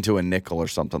 Melt it into a nickel or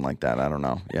something like that. I don't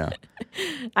know. Yeah.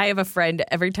 I have a friend,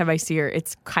 every time I see her,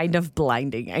 it's kind of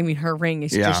blinding. I mean, her ring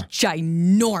is just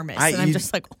ginormous. And I'm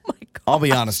just like, oh my God. I'll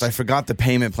be honest. I forgot the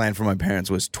payment plan for my parents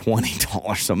was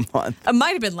 $20 a month. It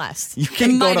might have been less. You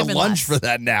can go to lunch for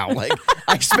that now. Like,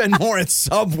 I spend more at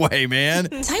Subway, man.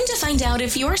 Time to find out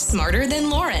if you're smarter than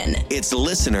Lauren. It's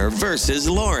Listener versus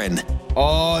Lauren.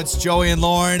 Oh, it's Joey and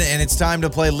Lauren, and it's time to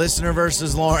play Listener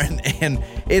versus Lauren, and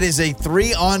it is a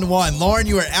 3-on-1. Lauren,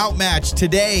 you are outmatched.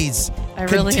 Today's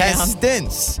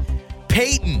contestants,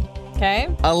 Peyton,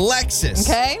 Alexis,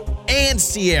 and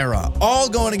Sierra, all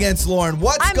going against Lauren.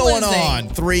 What's going on?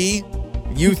 3,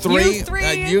 You three? You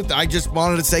three. I just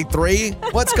wanted to say 3.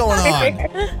 What's going on?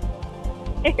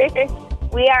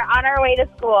 We are on our way to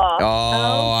school. Oh,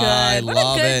 I What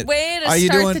love a good it. way to Are you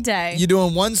start doing, the day. You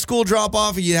doing one school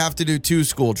drop-off, or you have to do 2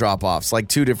 school drop-offs, like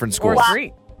 2 different schools? Or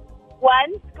 3.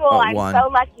 One school. Oh, I'm one. so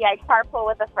lucky. I carpool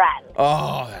with a friend.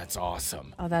 Oh, that's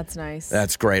awesome. Oh, that's nice.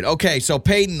 That's great. Okay, so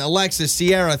Peyton, Alexis,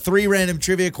 Sierra, 3 random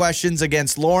trivia questions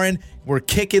against Lauren. We're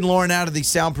kicking Lauren out of the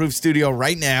soundproof studio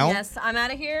right now. Yes, I'm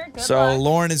out of here. Good So luck.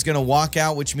 Lauren is going to walk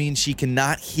out, which means she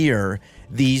cannot hear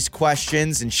these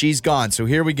questions, and she's gone. So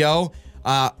here we go.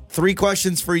 3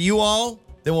 questions for you all.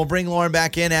 Then we'll bring Lauren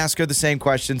back in, ask her the same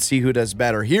question, see who does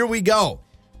better. Here we go.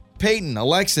 Peyton,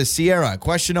 Alexis, Sierra,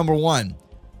 question number 1.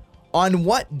 On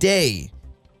what day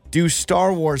do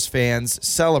Star Wars fans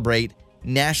celebrate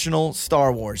National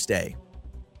Star Wars Day?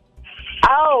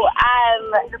 Oh,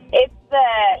 it's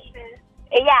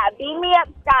beam me up,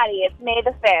 Scotty. It's May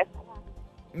the 5th.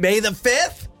 May the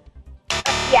 5th?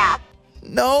 Yeah.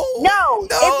 No. No,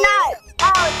 it's not.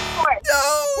 Oh, it's 4th.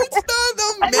 No, it's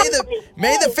not. No,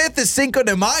 May the 5th is Cinco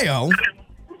de Mayo.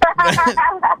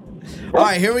 All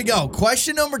right, here we go.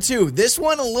 Question number 2. This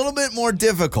one a little bit more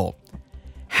difficult.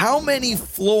 How many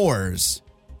floors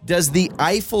does the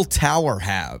Eiffel Tower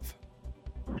have?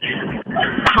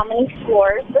 How many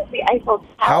floors does the Eiffel Tower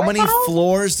How many have?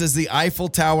 floors does the Eiffel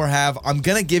Tower have? I'm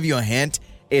going to give you a hint.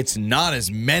 It's not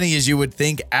as many as you would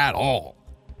think at all.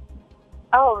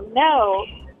 Oh, no.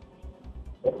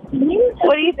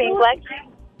 What do you think, Lex?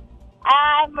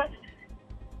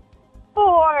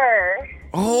 4.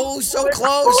 Oh, so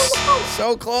close.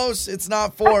 So close. It's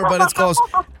not 4, but it's close.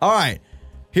 All right.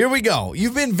 Here we go.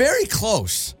 You've been very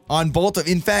close on both of.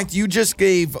 In fact, you just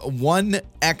gave 1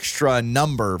 extra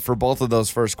number for both of those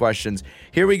first questions.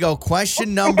 Here we go.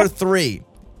 Question number 3.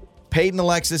 Peyton,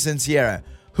 Alexis, and Sierra.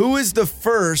 Who is the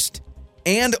first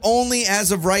and only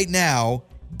as of right now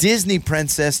Disney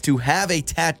princess to have a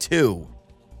tattoo?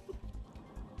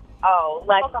 Oh,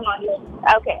 Lex.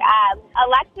 Okay.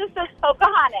 Alexis is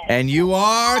Pocahontas. And you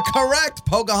are correct.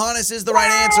 Pocahontas is the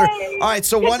right answer. All right,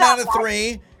 so 1 out of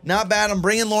 3. Not bad. I'm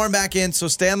bringing Lauren back in, so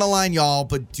stay on the line, y'all,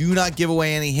 but do not give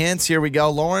away any hints. Here we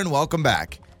go. Lauren, welcome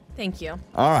back. Thank you.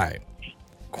 All right.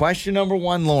 Question number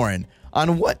 1, Lauren.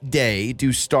 On what day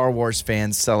do Star Wars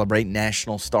fans celebrate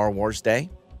National Star Wars Day?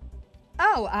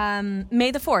 Oh, May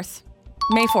the 4th.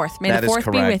 May 4th. May That the is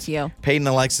 4th be correct. with you. Peyton,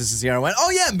 Alexis, and Sierra went, oh,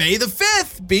 yeah, May the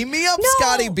 5th. Beam me up,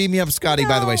 Scotty. Beam me up, Scotty.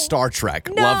 By the way, Star Trek.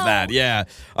 No. Love that. Yeah.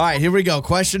 All right, here we go.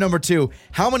 Question number 2.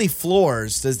 How many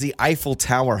floors does the Eiffel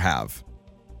Tower have?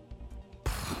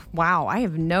 Wow, I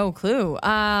have no clue.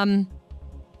 I'm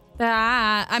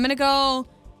going to go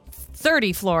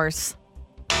 30 floors.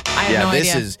 I have no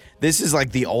idea. This is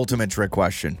like the ultimate trick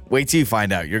question. Wait till you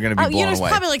find out. You're going to be blown there's away.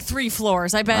 probably like 3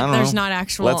 floors. I bet I don't there's know. not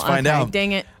actual. Let's find okay, out.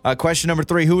 Dang it. Question number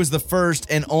 3. Who is the first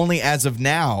and only as of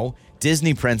now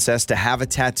Disney princess to have a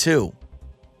tattoo?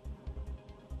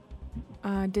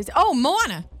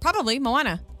 Moana. Probably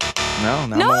Moana. No,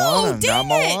 not No, Moana. dang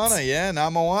Not it. Moana. Yeah,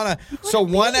 not Moana. So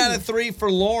 1 out of 3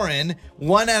 for Lauren,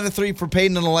 1 out of 3 for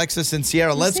Peyton and Alexis and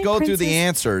Sierra. Let's say go through the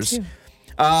princess answers.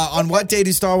 On what day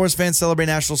do Star Wars fans celebrate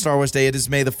National Star Wars Day? It is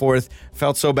May the 4th.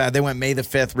 Felt so bad. They went May the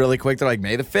 5th really quick. They're like,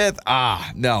 May the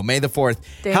 5th? No, May the 4th.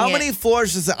 Dang How it. many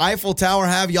floors does the Eiffel Tower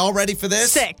have? Y'all ready for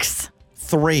this? 6.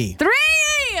 3. 3!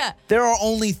 There are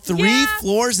only 3 Yeah.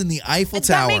 floors in the Eiffel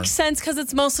Tower. That makes sense because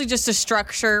it's mostly just a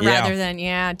structure Yeah. rather than,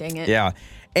 dang it. Yeah.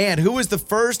 And who is the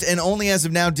first and only as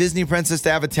of now Disney princess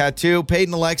to have a tattoo?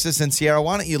 Peyton, Alexis, and Sierra.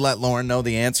 Why don't you let Lauren know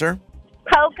the answer?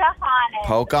 Pocahontas.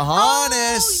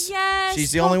 Pocahontas. Oh, yes.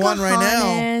 She's the only one right now.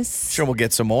 Pocahontas. Sure, we'll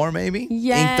get some more maybe.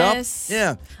 Yes. Inked up.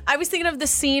 Yeah. I was thinking of the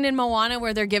scene in Moana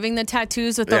where they're giving the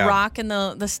tattoos with the Yeah. rock and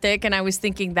the stick, and I was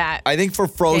thinking that. I think for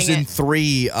Frozen it.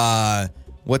 3,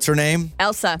 what's her name?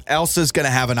 Elsa. Elsa's going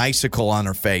to have an icicle on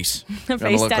her face. A Gonna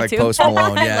face look like tattoo. Post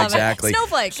Malone. I Yeah, love exactly. It.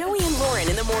 Snowflake. Joey and Lauren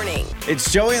in the morning. It's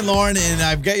Joey and Lauren, and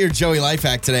I've got your Joey life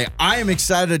hack today. I am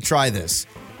excited to try this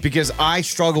because I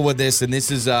struggle with this, and this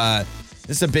is a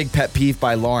big pet peeve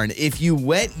by Lauren. If you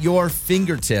wet your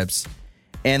fingertips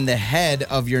and the head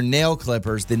of your nail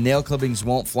clippers, the nail clippings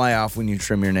won't fly off when you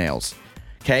trim your nails.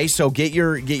 Okay, so get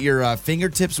your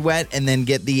fingertips wet and then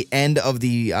get the end of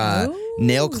the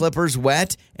nail clippers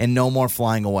wet and no more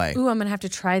flying away. Ooh, I'm going to have to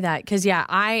try that because,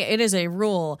 it is a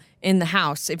rule in the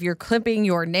house. If you're clipping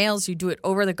your nails, you do it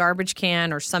over the garbage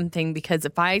can or something because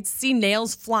if I see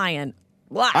nails flying,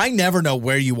 blah. I never know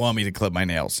where you want me to clip my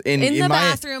nails. In the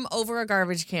bathroom over a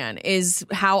garbage can is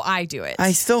how I do it.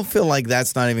 I still feel like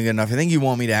that's not even good enough. I think you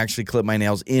want me to actually clip my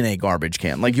nails in a garbage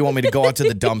can. Like you want me to go out to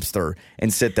the dumpster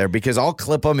and sit there because I'll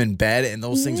clip them in bed and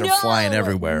those things are flying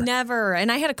everywhere. Never.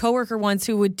 And I had a coworker once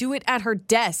who would do it at her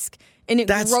desk and it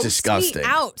grossed disgusting. me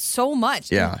out so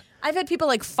much. Yeah. And I've had people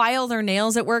like file their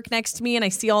nails at work next to me and I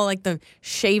see all like the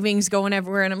shavings going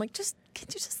everywhere and I'm like, can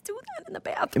you just do that in the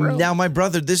bathroom? Now, my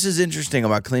brother, this is interesting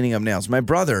about cleaning up nails. My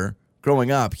brother,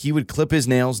 growing up, he would clip his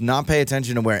nails, not pay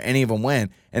attention to where any of them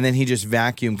went, and then he just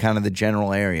vacuumed kind of the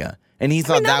general area. And he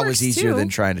thought that was easier than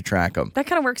trying to track them. That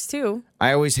kind of works too.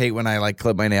 I always hate when I like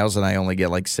clip my nails and I only get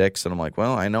like 6. And I'm like,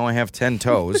 well, I know I have 10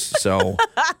 toes. So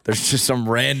there's just some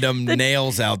random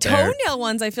nails out there. Toenail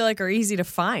ones I feel like are easy to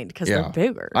find because they're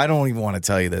bigger. I don't even want to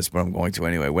tell you this, but I'm going to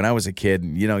anyway. When I was a kid,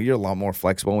 you're a lot more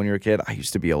flexible when you're a kid. I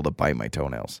used to be able to bite my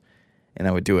toenails. And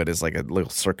I would do it as like a little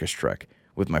circus trick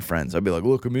with my friends. I'd be like,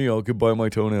 look at me, I could bite my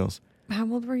toenails.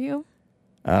 How old were you?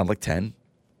 Like 10.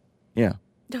 Yeah.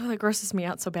 Oh, that grosses me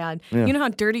out so bad. Yeah. You know how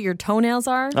dirty your toenails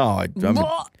are? Oh,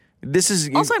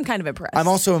 also I'm kind of impressed. I'm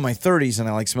also in my 30s and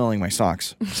I like smelling my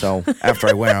socks. So after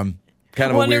I wear them, kind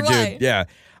of a weird dude. Yeah.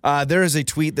 There is a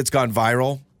tweet that's gone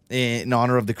viral in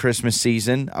honor of the Christmas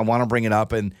season. I want to bring it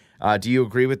up. And do you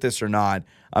agree with this or not?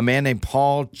 A man named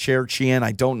Paul Cherchian,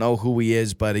 I don't know who he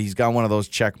is, but he's got one of those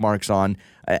check marks on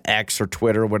X or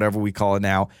Twitter, whatever we call it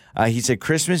now. He said,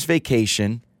 Christmas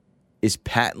Vacation is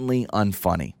patently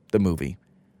unfunny, the movie.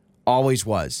 Always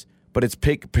was. But it's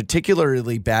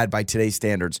particularly bad by today's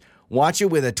standards. Watch it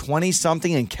with a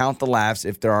 20-something and count the laughs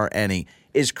if there are any.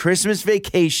 Is Christmas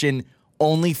Vacation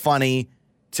only funny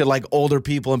to like older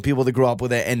people and people that grew up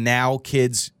with it, and now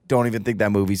kids don't even think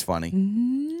that movie's funny?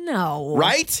 No.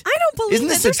 Right? I don't believe Isn't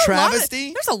this a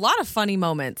travesty? There's a lot of funny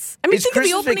moments. I mean, is think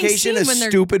Christmas of the opening Vacation scene a when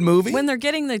they're stupid movie? When they're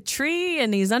getting the tree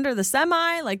and he's under the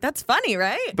semi, like that's funny,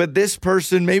 right? But this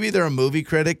person, maybe they're a movie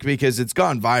critic because it's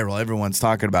gone viral. Everyone's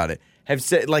talking about it. Have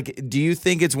said, like, do you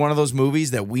think it's one of those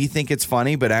movies that we think it's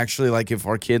funny, but actually, like, if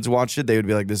our kids watched it, they would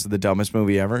be like, this is the dumbest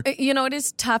movie ever? You know, it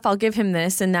is tough. I'll give him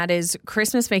this, and that is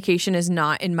Christmas Vacation is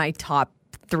not in my top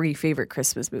 3 favorite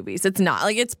Christmas movies. It's not.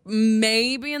 Like, it's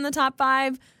maybe in the top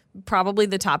 5, probably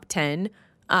the top 10.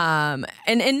 And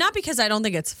not because I don't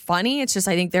think it's funny. It's just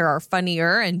I think there are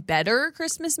funnier and better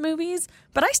Christmas movies,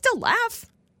 but I still laugh.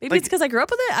 Maybe it's because I grew up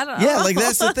with it. I don't know. Yeah, like,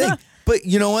 that's the thing. But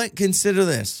you know what? Consider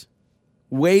this.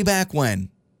 Way back when,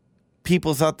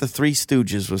 people thought the Three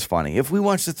Stooges was funny. If we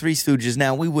watch the Three Stooges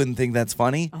now, we wouldn't think that's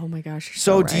funny. Oh my gosh.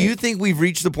 So do you think we've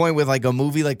reached the point with like a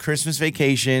movie like Christmas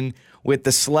Vacation with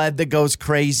the sled that goes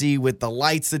crazy, with the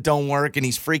lights that don't work, and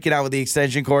he's freaking out with the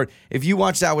extension cord? If you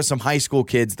watch that with some high school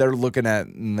kids, they're looking at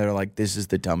it and they're like, this is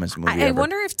the dumbest movie ever. I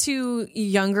wonder if to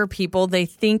younger people, they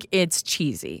think it's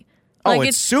cheesy. Like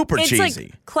it's super cheesy. It's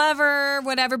like clever,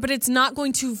 whatever, but it's not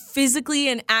going to physically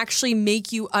and actually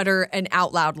make you utter an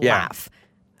out loud laugh.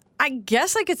 I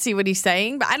guess I could see what he's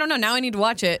saying, but I don't know. Now I need to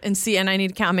watch it and see, and I need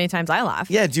to count how many times I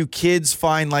laugh. Yeah, do kids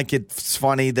find like it's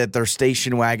funny that their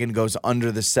station wagon goes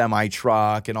under the semi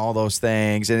truck and all those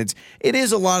things? And it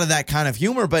is a lot of that kind of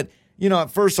humor, but at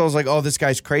first I was like, oh, this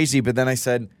guy's crazy, but then I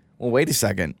said, well, wait a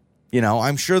second.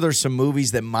 I'm sure there's some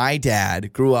movies that my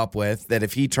dad grew up with that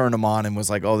if he turned them on and was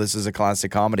like, oh, this is a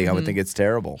classic comedy, I would think it's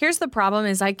terrible. Here's the problem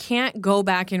is I can't go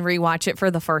back and rewatch it for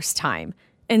the first time.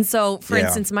 And so, for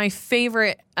instance, my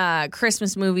favorite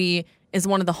Christmas movie is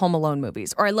one of the Home Alone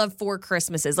movies, or I love Four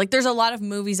Christmases. Like, there's a lot of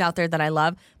movies out there that I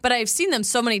love, but I've seen them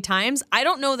so many times, I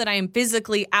don't know that I am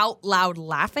physically out loud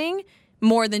laughing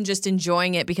more than just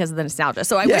enjoying it because of the nostalgia.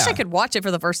 So I wish I could watch it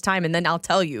for the first time, and then I'll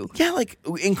tell you. Yeah, like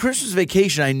in Christmas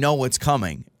Vacation, I know what's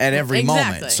coming at every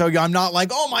moment. So I'm not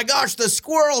like, oh my gosh, the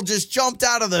squirrel just jumped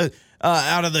out of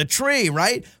the tree,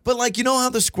 right? But like, you know how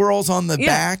the squirrel's on the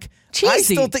back? Cheesy. I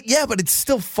still think, but it's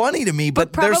still funny to me.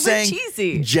 But they're saying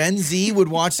cheesy. Gen Z would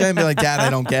watch that and be like, Dad,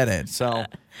 I don't get it. So,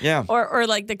 yeah. Or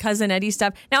like the Cousin Eddie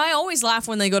stuff. Now, I always laugh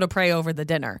when they go to pray over the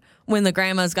dinner. When the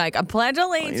grandma's like, I pledge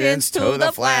allegiance to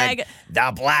the flag.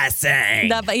 The blessing.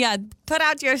 Put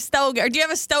out your stogie. Or do you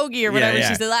have a stogie or whatever?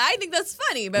 She said, I think that's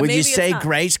funny, but would maybe you say, not.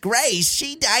 Grace,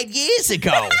 she died years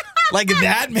ago. Like,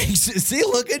 that makes it, see,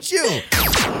 look at you.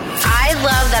 I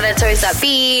love that it's always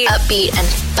upbeat and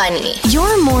funny.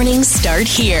 Your mornings start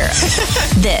here.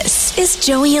 This is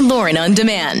Joey and Lauren on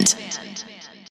Demand.